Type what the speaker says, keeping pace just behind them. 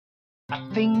A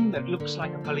thing that looks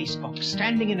like a police box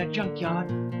standing in a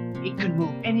junkyard. It can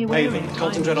move anywhere. Haven,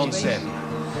 concentrate on Sen.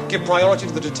 Give priority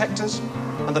to the detectors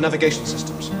and the navigation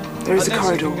systems. There is a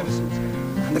corridor,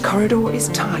 and the corridor is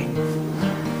time.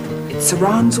 It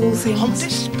surrounds all things. On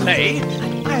display,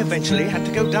 I eventually had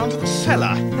to go down to the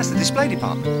cellar. That's the display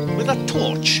department. With a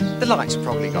torch. The lights are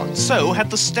probably gone. So had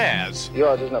the stairs.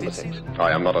 Yours is number 6.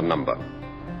 I am not a number.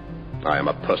 I am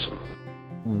a person.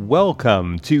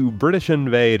 Welcome to British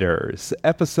Invaders,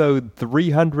 episode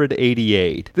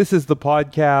 388. This is the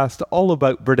podcast all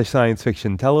about British science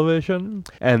fiction television,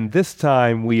 and this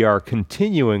time we are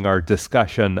continuing our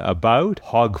discussion about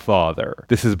Hogfather.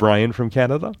 This is Brian from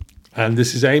Canada. And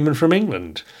this is Eamon from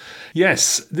England.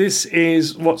 Yes, this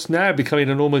is what's now becoming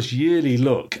an almost yearly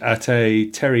look at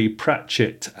a Terry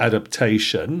Pratchett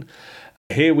adaptation.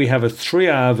 Here we have a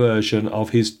 3-hour version of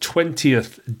his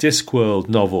 20th Discworld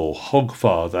novel,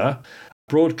 Hogfather,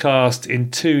 broadcast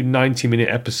in 2 90-minute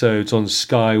episodes on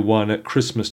Sky One at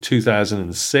Christmas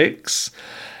 2006.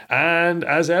 And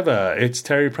as ever, it's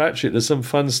Terry Pratchett. There's some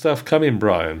fun stuff coming,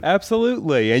 Brian.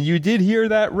 Absolutely, and you did hear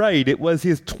that right. It was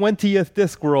his 20th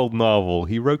Discworld novel.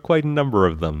 He wrote quite a number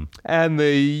of them. And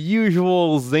the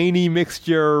usual zany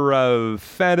mixture of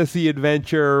fantasy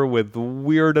adventure with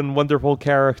weird and wonderful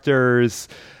characters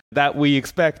that we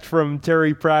expect from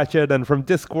Terry Pratchett and from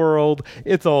Discworld,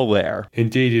 it's all there.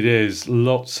 Indeed it is.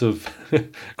 Lots of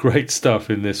great stuff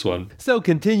in this one. So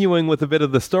continuing with a bit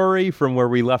of the story from where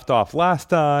we left off last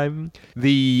time,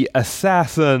 the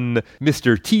assassin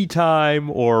Mr. Tea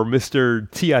Time, or Mr.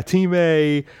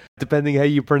 Tiatime, depending how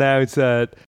you pronounce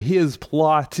it, his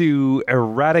plot to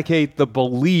eradicate the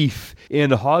belief in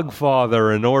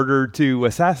Hogfather in order to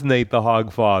assassinate the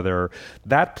Hogfather,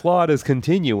 that plot is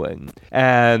continuing.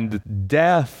 And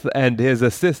Death and his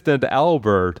assistant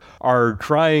Albert are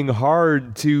trying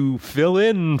hard to fill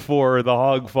in for the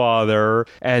Hogfather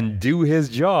and do his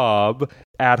job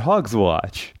at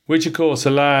Hogswatch. Which, of course,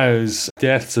 allows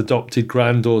Death's adopted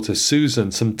granddaughter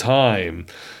Susan some time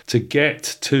to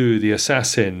get to the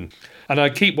assassin. And I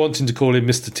keep wanting to call him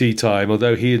Mr. Tea Time,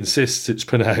 although he insists it's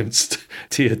pronounced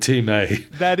Tiatime.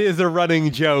 That is a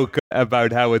running joke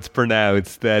about how it's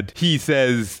pronounced, that he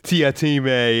says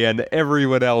Tiatime and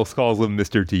everyone else calls him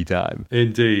Mr. Tea Time.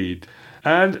 Indeed.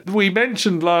 And we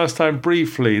mentioned last time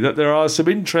briefly that there are some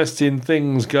interesting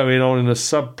things going on in a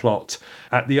subplot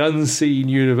at the unseen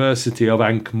University of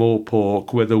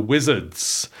Ankh-Morpork, where the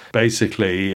wizards,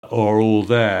 basically, are all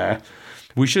there.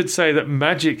 We should say that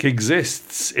magic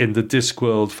exists in the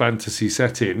Discworld fantasy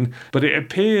setting, but it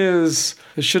appears,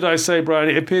 should I say, Brian,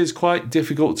 it appears quite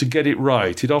difficult to get it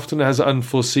right. It often has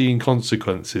unforeseen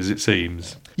consequences, it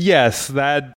seems. Yes,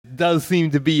 that does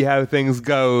seem to be how things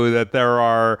go, that there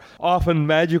are often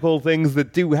magical things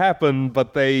that do happen,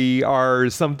 but they are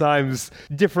sometimes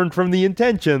different from the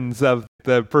intentions of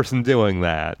the person doing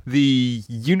that. The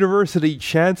university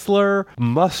chancellor,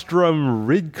 Mustrum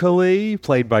Ridcully,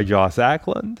 played by Joss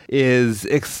Ackland, is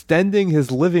extending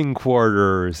his living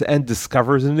quarters and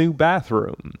discovers a new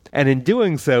bathroom. And in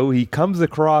doing so, he comes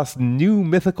across new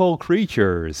mythical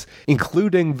creatures,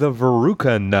 including the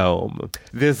Veruca gnome.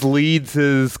 This leads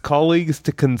his colleagues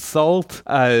to consult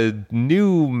a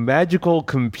new magical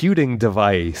computing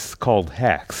device called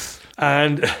Hex.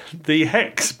 And the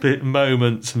Hex bit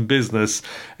moments and business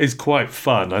is quite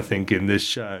fun, I think, in this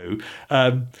show.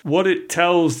 What it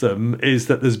tells them is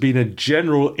that there's been a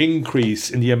general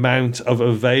increase in the amount of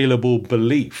available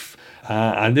belief.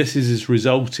 And this is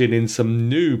resulting in some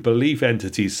new belief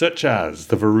entities, such as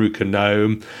the Veruca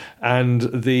gnome and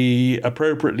the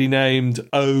appropriately named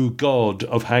Oh God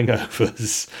of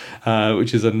Hangovers,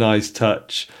 which is a nice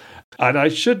touch. And I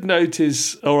should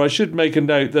notice, or I should make a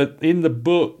note, that in the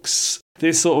books,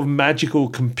 this sort of magical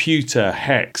computer,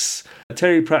 Hex,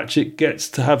 Terry Pratchett gets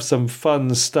to have some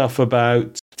fun stuff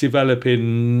about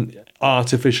developing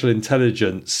artificial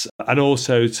intelligence, and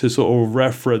also to sort of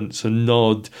reference and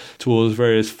nod towards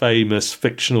various famous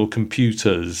fictional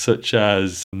computers such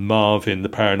as Marvin the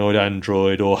Paranoid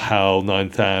Android or HAL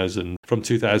 9000 from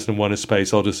 2001: A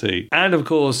Space Odyssey. And of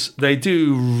course they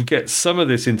do get some of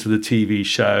this into the TV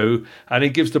show, and it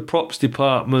gives the props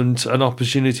department an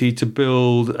opportunity to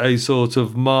build a sort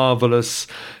of marvellous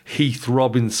Heath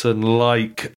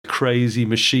Robinson-like crazy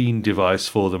machine device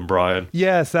for them, Brian.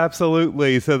 Yes,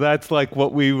 absolutely. So that's like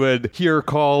what we would here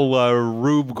call a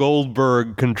Rube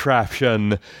Goldberg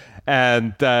contraption.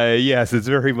 And yes, it's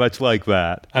very much like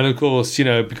that. And of course, you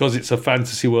know, because it's a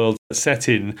fantasy world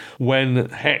setting, when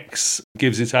Hex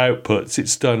gives its outputs,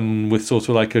 it's done with sort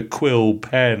of like a quill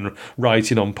pen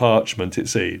writing on parchment, it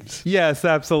seems. Yes,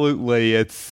 absolutely.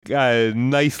 It's a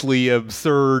nicely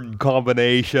absurd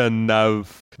combination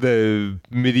of the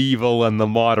medieval and the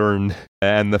modern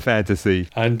and the fantasy.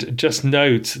 And just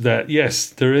note that, yes,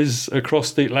 there is,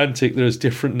 across the Atlantic, there's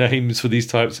different names for these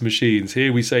types of machines.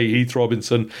 Here we say Heath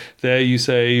Robinson. There you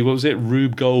say, what was it,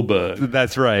 Rube Goldberg.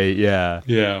 That's right, yeah.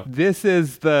 Yeah. This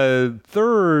is the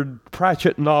third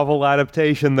Pratchett novel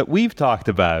adaptation that we've talked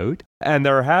about, and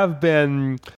there have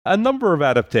been a number of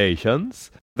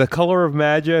adaptations. The Color of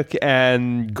Magic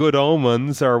and Good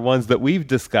Omens are ones that we've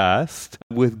discussed,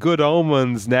 with Good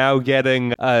Omens now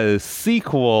getting a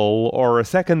sequel or a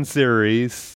second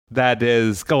series that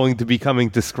is going to be coming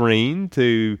to screen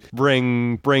to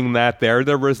bring that there.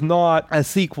 There was not a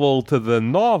sequel to the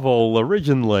novel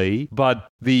originally, but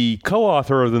the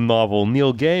co-author of the novel,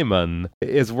 Neil Gaiman,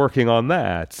 is working on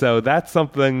that. So that's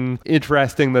something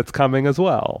interesting that's coming as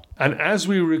well. And as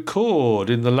we record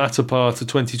in the latter part of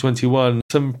 2021,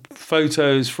 some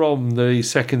photos from the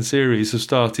second series have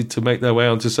started to make their way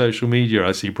onto social media,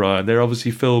 I see, Brian. They're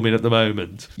obviously filming at the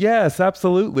moment. Yes,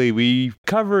 absolutely. We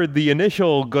covered the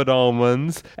initial Good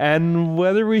Omens, and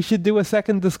whether we should do a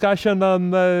second discussion on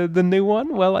the new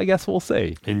one, well, I guess we'll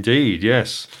see. Indeed,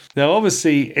 yes. Now,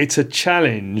 obviously, it's a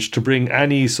challenge to bring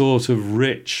any sort of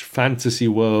rich fantasy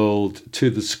world to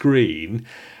the screen.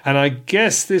 And I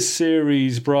guess this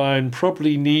series, Brian,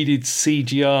 probably needed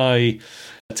CGI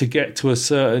to get to a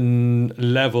certain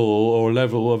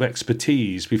level of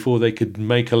expertise before they could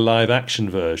make a live action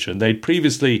version. They'd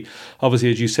previously,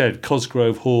 obviously, as you said,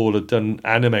 Cosgrove Hall had done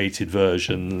animated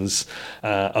versions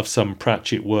of some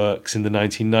Pratchett works in the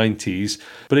 1990s,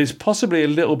 but it's possibly a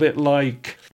little bit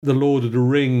like the Lord of the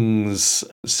Rings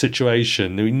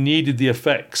situation. We needed the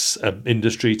effects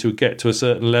industry to get to a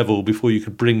certain level before you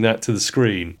could bring that to the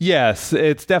screen. Yes,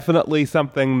 it's definitely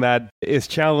something that is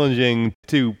challenging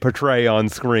to portray on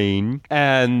screen,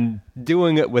 and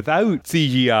doing it without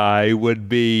CGI would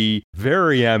be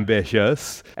very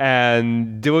ambitious,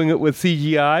 and doing it with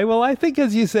CGI, well, I think,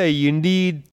 as you say, you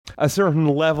need a certain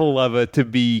level of it to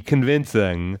be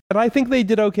convincing. And I think they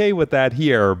did okay with that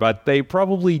here, but they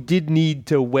probably did need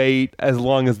to wait as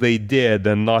long as they did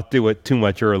and not do it too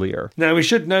much earlier. Now, we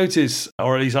should notice,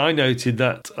 or at least I noted,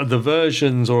 that the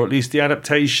versions, or at least the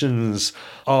adaptations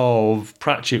of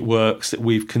Pratchett works that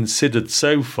we've considered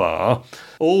so far,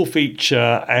 all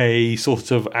feature a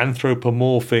sort of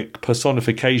anthropomorphic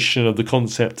personification of the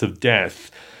concept of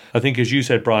death. I think, as you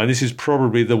said, Brian, this is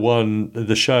probably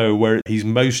the show where he's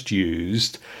most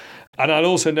used. And I'll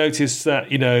also notice that,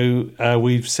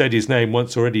 we've said his name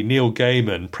once already, Neil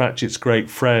Gaiman, Pratchett's great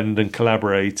friend and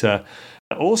collaborator,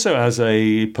 also has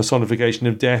a personification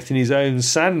of death in his own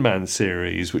Sandman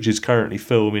series, which is currently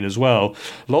filming as well.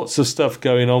 Lots of stuff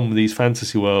going on with these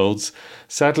fantasy worlds.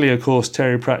 Sadly, of course,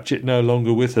 Terry Pratchett no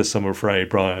longer with us, I'm afraid,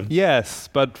 Brian. Yes,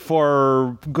 but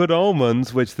for Good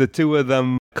Omens, which the two of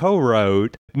them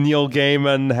co-wrote, Neil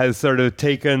Gaiman has sort of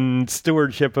taken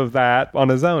stewardship of that on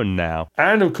his own now.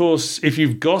 And of course, if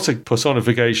you've got a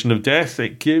personification of death,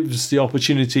 it gives the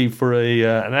opportunity for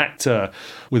an actor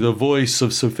with a voice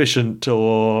of sufficient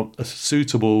or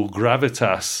suitable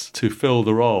gravitas to fill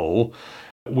the role.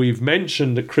 We've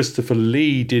mentioned that Christopher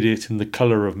Lee did it in The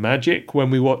Colour of Magic.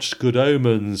 When we watched Good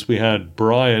Omens, we had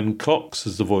Brian Cox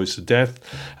as the voice of death.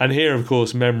 And here, of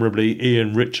course, memorably,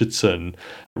 Ian Richardson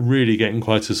really getting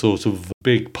quite a sort of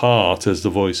big part as the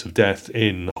voice of death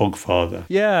in Hogfather.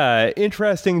 Yeah,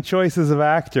 interesting choices of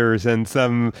actors and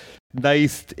some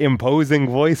nice imposing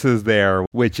voices there,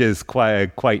 which is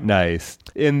quite nice.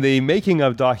 In the making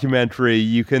of documentary,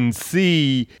 you can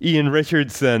see Ian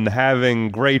Richardson having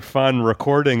great fun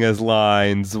recording his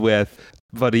lines with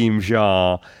Vadim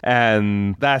Jean,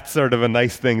 and that's sort of a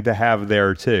nice thing to have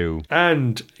there too.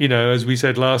 And, as we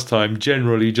said last time,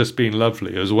 generally just being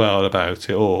lovely as well about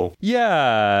it all.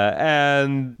 Yeah,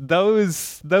 and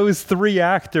those three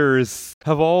actors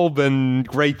have all been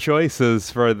great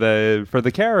choices for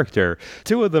the character.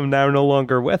 Two of them now no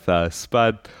longer with us,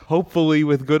 but hopefully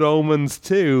with Good Omens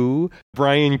 2,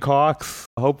 Brian Cox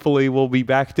hopefully will be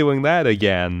back doing that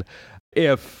again,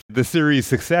 if the series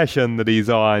Succession that he's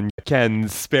on can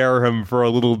spare him for a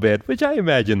little bit, which I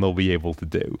imagine they'll be able to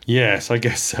do. Yes, I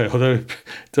guess so, although it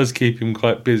does keep him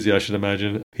quite busy, I should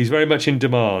imagine. He's very much in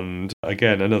demand.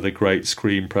 Again, another great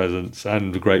screen presence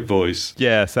and a great voice.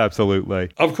 Yes, absolutely.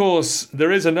 Of course,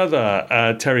 there is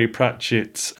another Terry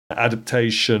Pratchett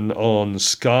adaptation on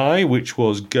Sky, which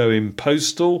was Going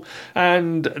Postal,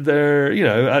 and there,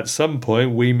 at some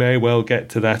point we may well get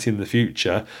to that in the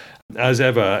future. As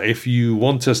ever, if you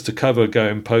want us to cover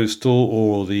Going Postal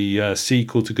or the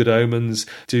sequel to Good Omens,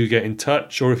 do get in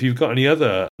touch. Or if you've got any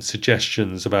other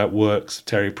suggestions about works of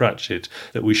Terry Pratchett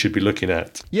that we should be looking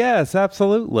at. Yes,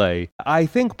 absolutely. I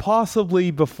think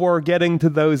possibly before getting to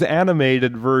those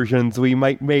animated versions, we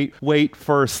might wait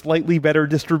for slightly better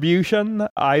distribution,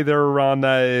 either on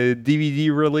a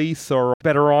DVD release or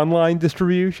better online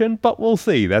distribution, but we'll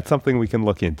see. That's something we can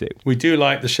look into. We do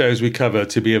like the shows we cover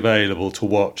to be available to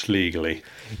watch legally.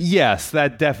 Yes,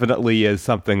 that definitely is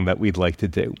something that we'd like to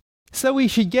do. So we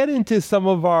should get into some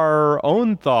of our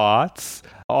own thoughts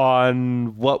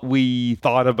on what we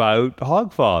thought about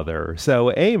Hogfather.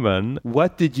 So, Eamon,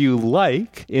 what did you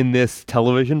like in this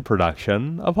television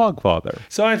production of Hogfather?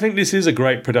 So I think this is a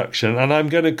great production, and I'm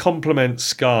going to compliment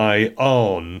Sky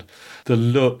on the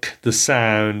look, the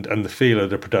sound, and the feel of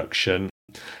the production.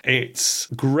 It's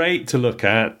great to look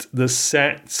at. The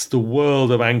sets, the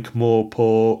world of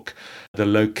Ankh-Morpork, the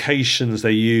locations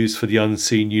they use for the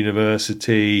Unseen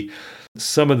University,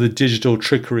 some of the digital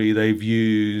trickery they've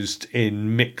used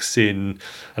in mixing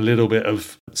a little bit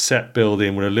of set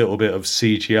building with a little bit of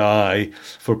CGI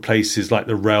for places like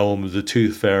the realm of the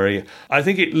Tooth Fairy. I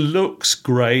think it looks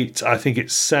great. I think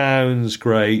it sounds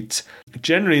great.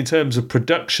 Generally, in terms of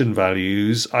production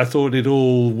values, I thought it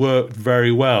all worked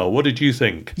very well. What did you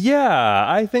think? Yeah,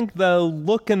 I think the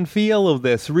look and feel of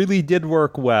this really did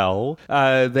work well.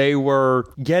 They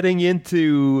were getting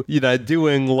into,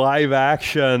 doing live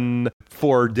action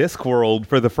for Discworld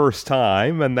for the first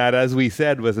time, and that, as we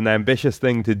said, was an ambitious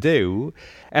thing to do.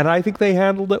 And I think they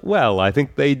handled it well. I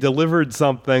think they delivered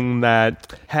something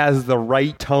that has the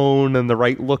right tone and the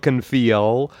right look and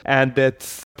feel, and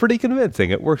it's pretty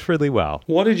convincing. It works really well.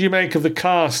 What did you make of the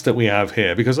cast that we have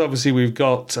here? Because obviously we've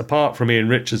got, apart from Ian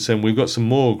Richardson, we've got some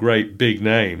more great big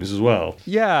names as well.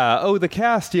 Yeah, the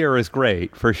cast here is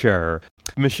great, for sure.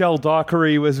 Michelle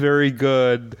Dockery was very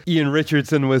good. Ian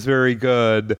Richardson was very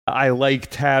good. I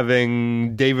liked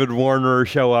having David Warner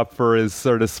show up for his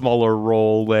sort of smaller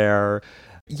role there.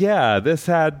 Yeah, this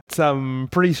had some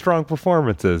pretty strong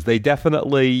performances. They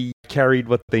definitely carried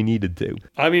what they needed to.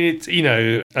 I mean, it's,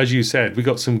 as you said, we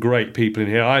got some great people in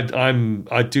here.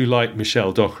 I do like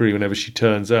Michelle Dockery whenever she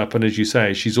turns up, and as you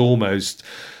say, she's almost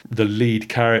the lead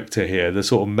character here, the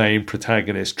sort of main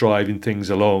protagonist driving things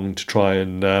along to try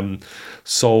and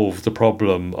solve the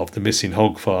problem of the missing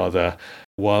Hogfather,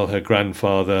 while her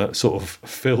grandfather sort of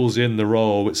fills in the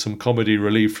role with some comedy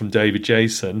relief from David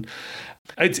Jason.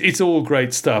 It's all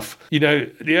great stuff.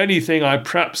 The only thing I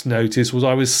perhaps noticed was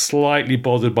I was slightly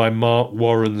bothered by Mark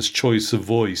Warren's choice of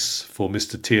voice for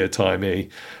Mr. Tia-Taimi.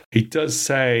 He does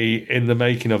say in the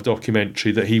making of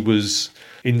documentary that he was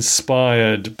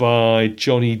inspired by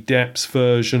Johnny Depp's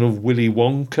version of Willy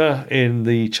Wonka in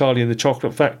the Charlie and the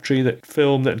Chocolate Factory, that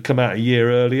film that had come out a year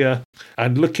earlier.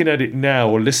 And looking at it now,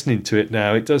 or listening to it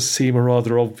now, it does seem a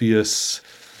rather obvious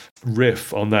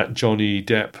riff on that Johnny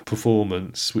Depp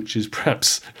performance, which is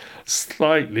perhaps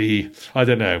slightly, I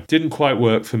don't know, didn't quite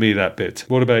work for me, that bit.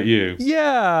 What about you?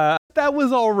 Yeah, that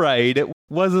was all right. It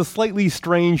was a slightly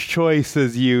strange choice,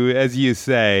 as you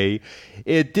say.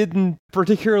 It didn't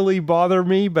particularly bother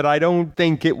me, but I don't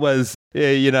think it was,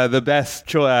 the best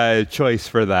choice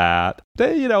for that.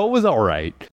 It was all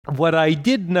right. What I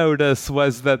did notice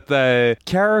was that the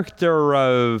character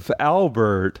of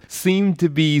Albert seemed to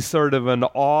be sort of an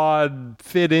odd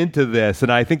fit into this,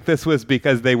 and I think this was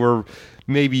because they were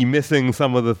maybe missing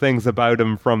some of the things about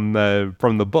him from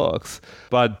the books.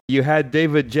 But you had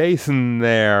David Jason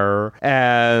there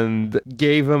and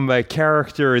gave him a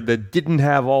character that didn't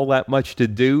have all that much to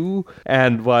do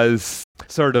and was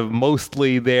sort of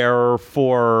mostly there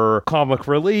for comic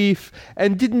relief,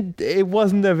 and it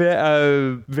wasn't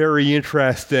a very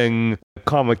interesting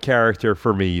comic character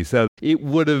for me. So it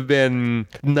would have been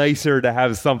nicer to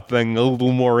have something a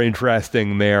little more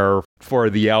interesting there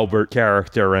for the Albert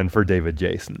character and for David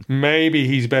Jason. Maybe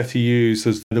he's better used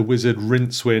as the wizard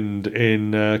Rincewind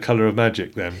in Colour of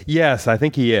Magic then. Yes, I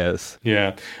think he is.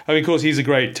 Yeah. I mean, of course, he's a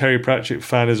great Terry Pratchett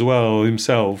fan as well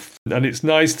himself. And it's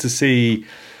nice to see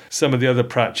some of the other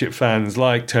Pratchett fans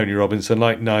like Tony Robinson,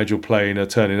 like Nigel Planer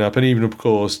turning up, and even, of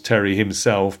course, Terry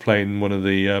himself playing one of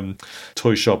the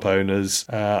toy shop owners.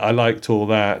 I liked all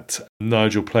that.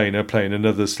 Nigel Planer playing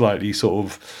another slightly sort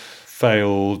of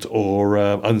failed or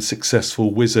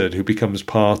unsuccessful wizard who becomes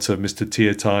part of Mr.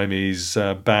 Tia-Taimi's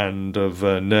band of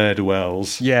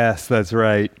ne'er-do-wells. Yes, that's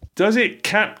right. Does it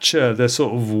capture the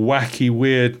sort of wacky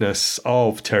weirdness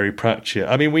of Terry Pratchett?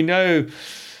 I mean, we know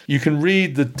you can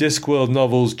read the Discworld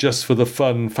novels just for the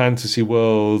fun fantasy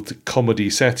world comedy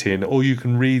setting, or you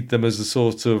can read them as a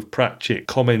sort of Pratchett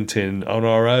commenting on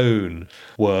our own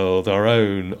world, our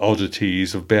own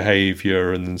oddities of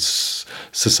behaviour and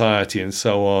society and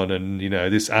so on, and,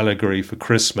 this allegory for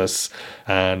Christmas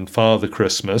and Father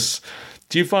Christmas.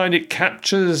 Do you find it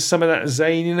captures some of that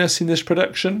zaniness in this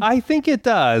production? I think it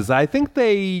does. I think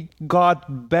they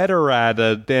got better at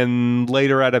it in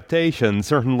later adaptations,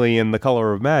 certainly in The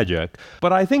Color of Magic.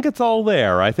 But I think it's all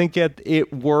there. I think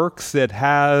it works. It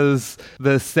has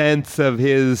the sense of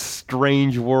his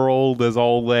strange world is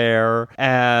all there.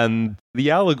 And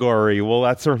the allegory, well,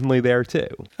 that's certainly there too.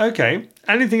 Okay.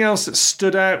 Anything else that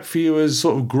stood out for you as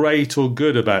sort of great or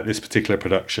good about this particular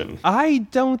production? I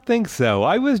don't think so.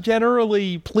 I was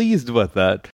generally pleased with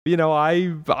it.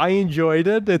 I enjoyed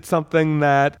it. It's something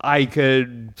that I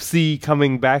could see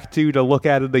coming back to look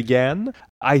at it again.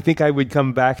 I think I would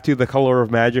come back to The Color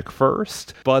of Magic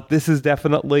first, but this is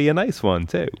definitely a nice one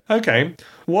too. Okay.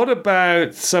 What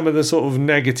about some of the sort of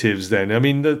negatives then? I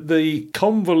mean, the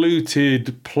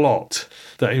convoluted plot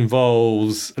that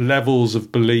involves levels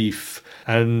of belief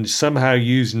and somehow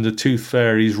using the Tooth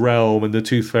Fairy's realm and the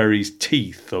Tooth Fairy's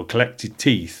teeth or collected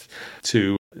teeth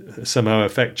to somehow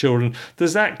affect children.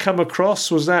 Does that come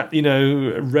across? Was that,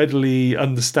 readily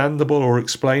understandable or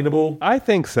explainable? I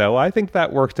think so. I think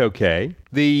that worked okay.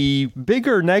 The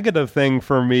bigger negative thing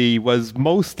for me was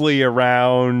mostly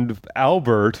around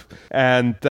Albert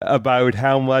and about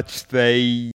how much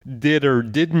they did or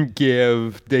didn't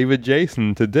give David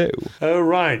Jason to do. Oh,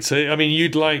 right. So, I mean,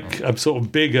 you'd like a sort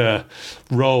of bigger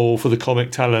role for the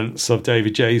comic talents of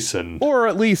David Jason. Or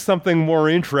at least something more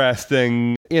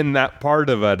interesting in that part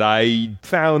of it. I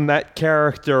found that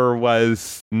character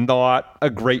was not a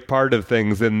great part of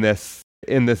things in this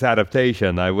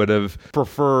adaptation. I would have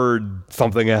preferred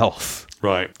something else.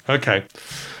 Right. Okay.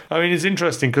 I mean, it's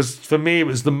interesting because for me it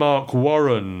was the Mark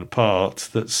Warren part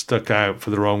that stuck out for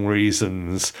the wrong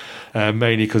reasons,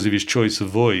 mainly because of his choice of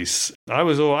voice. I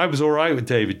was all right with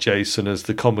David Jason as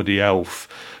the comedy elf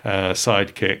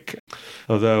sidekick,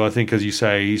 although I think, as you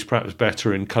say, he's perhaps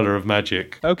better in Colour of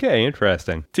Magic. Okay,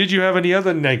 interesting. Did you have any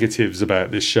other negatives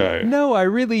about this show? No, I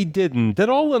really didn't.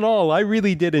 And all in all, I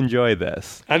really did enjoy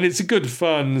this. And it's a good,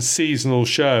 fun, seasonal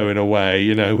show in a way,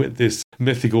 with this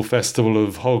mythical festival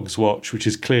of Hogswatch, which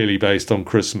is clearly based on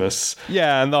Christmas.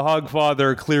 Yeah, and the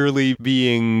Hogfather clearly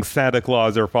being Santa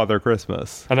Claus or Father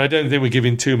Christmas. And I don't think we're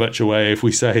giving too much away if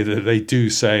we say that they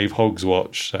do save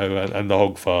Hogswatch and the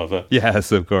Hogfather.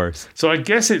 Yes, of course. So I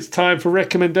guess it's time for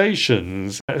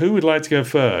recommendations. Who would like to go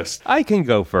first? I can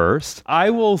go first. I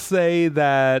will say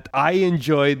that I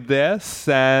enjoyed this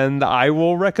and I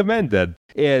will recommend it.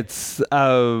 It's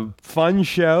a fun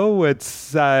show.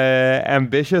 It's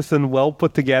ambitious and well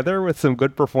put together with some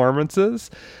good performances.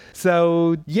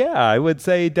 So, yeah, I would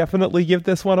say definitely give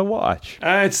this one a watch.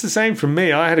 It's the same from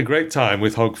me. I had a great time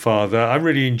with Hogfather. I'm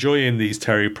really enjoying these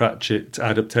Terry Pratchett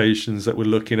adaptations that we're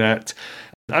looking at.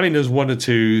 I mean, there's one or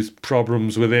two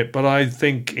problems with it, but I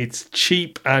think it's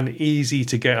cheap and easy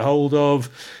to get hold of.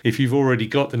 If you've already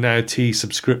got the Now T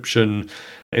subscription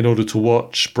in order to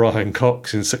watch Brian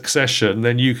Cox in succession,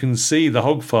 then you can see the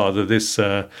Hogfather this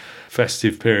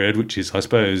festive period, which is, I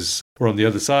suppose, we're on the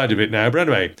other side of it now. But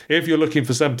anyway, if you're looking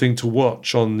for something to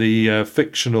watch on the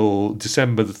fictional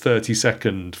December the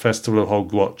 32nd Festival of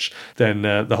Hogwatch, then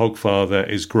the Hogfather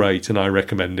is great, and I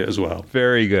recommend it as well.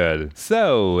 Very good.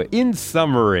 So, in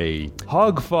summary,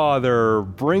 Hogfather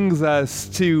brings us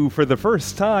to, for the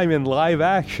first time in live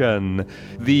action,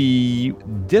 the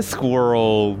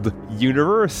Discworld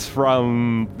universe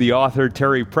from the author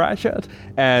Terry Pratchett,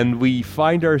 and we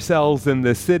find ourselves in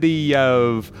the city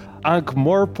of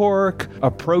Ankh-Morpork,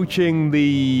 approaching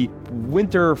the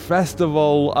winter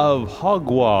festival of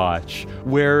Hogwatch,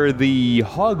 where the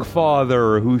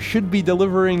Hogfather, who should be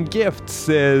delivering gifts,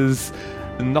 is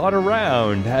not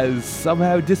around, has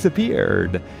somehow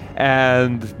disappeared,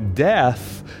 and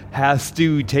Death has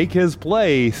to take his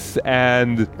place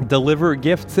and deliver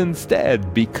gifts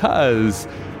instead, because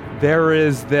there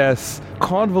is this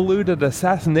convoluted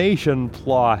assassination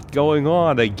plot going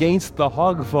on against the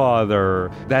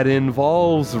Hogfather that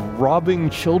involves robbing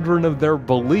children of their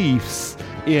beliefs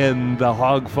in the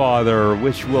Hogfather,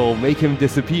 which will make him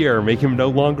disappear, make him no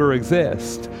longer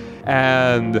exist.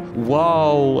 And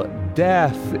while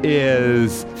Death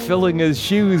is filling his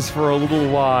shoes for a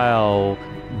little while,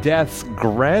 Death's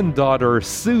granddaughter,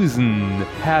 Susan,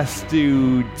 has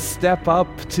to step up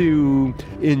to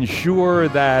ensure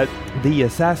that the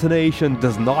assassination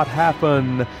does not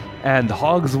happen and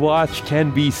Hogswatch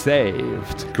can be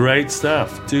saved. Great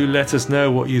stuff. Do let us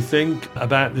know what you think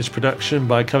about this production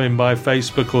by coming by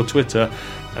Facebook or Twitter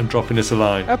and dropping us a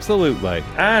line. Absolutely.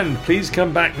 And please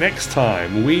come back next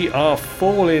time. We are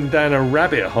falling down a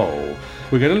rabbit hole.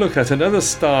 We're going to look at another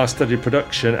star-studded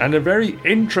production and a very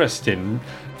interesting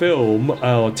film,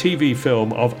 or TV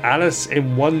film, of Alice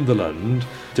in Wonderland,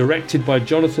 directed by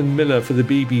Jonathan Miller for the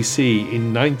BBC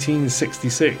in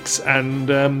 1966. And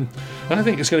I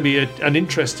think it's going to be an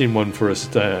interesting one for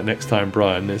us next time,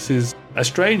 Brian. This is a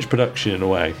strange production in a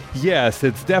way. Yes,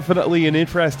 it's definitely an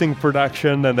interesting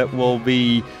production, and it will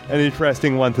be an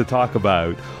interesting one to talk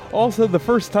about. Also, the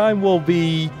first time we'll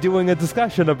be doing a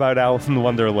discussion about Alice in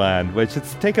Wonderland, which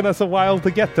it's taken us a while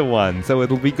to get to one, so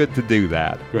it'll be good to do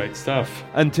that. Great stuff.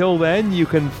 Until then, you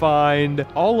can find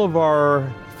all of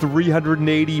our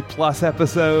 380 plus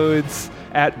episodes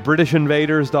at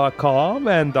BritishInvaders.com,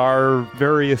 and our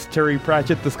various Terry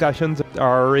Pratchett discussions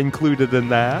are included in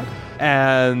that.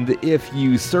 And if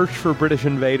you search for British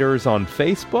Invaders on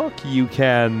Facebook, you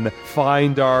can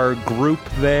find our group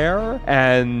there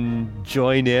and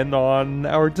join in on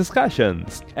our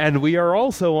discussions. And we are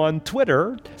also on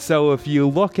Twitter, so if you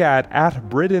look at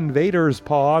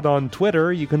BritInvadersPod on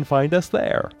Twitter, you can find us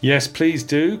there. Yes, please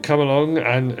do come along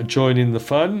and join in the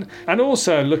fun. And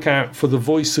also look out for the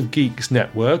Voice of Geeks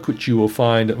network, which you will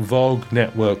find at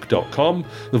vognetwork.com.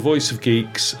 The Voice of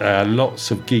Geeks,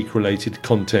 lots of geek-related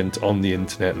content on the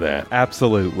internet there.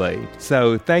 Absolutely.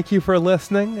 So thank you for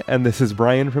listening, and this is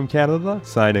Brian from Canada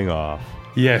signing off.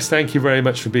 Yes, thank you very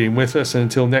much for being with us, and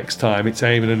until next time, it's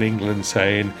Eamon in England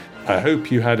saying, I hope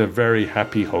you had a very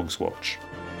happy Hogswatch.